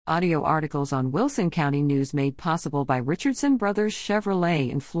Audio articles on Wilson County News made possible by Richardson Brothers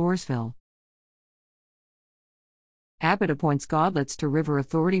Chevrolet in Floresville. Abbott appoints Godlitz to River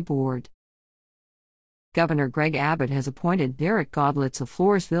Authority Board. Governor Greg Abbott has appointed Derek Godlitz of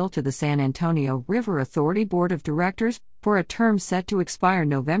Floresville to the San Antonio River Authority Board of Directors for a term set to expire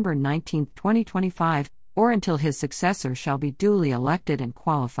November 19, 2025, or until his successor shall be duly elected and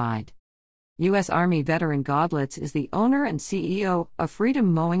qualified. U.S. Army veteran Godlitz is the owner and CEO of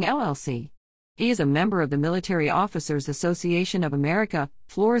Freedom Mowing LLC. He is a member of the Military Officers Association of America,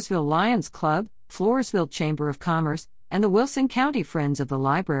 Floresville Lions Club, Floresville Chamber of Commerce, and the Wilson County Friends of the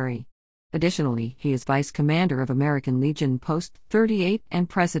Library. Additionally, he is Vice Commander of American Legion Post 38 and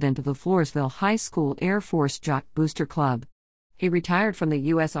President of the Floresville High School Air Force Jock Booster Club. He retired from the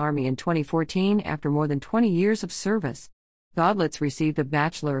U.S. Army in 2014 after more than 20 years of service. Godlitz received a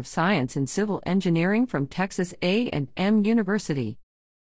Bachelor of Science in Civil Engineering from Texas A&M University.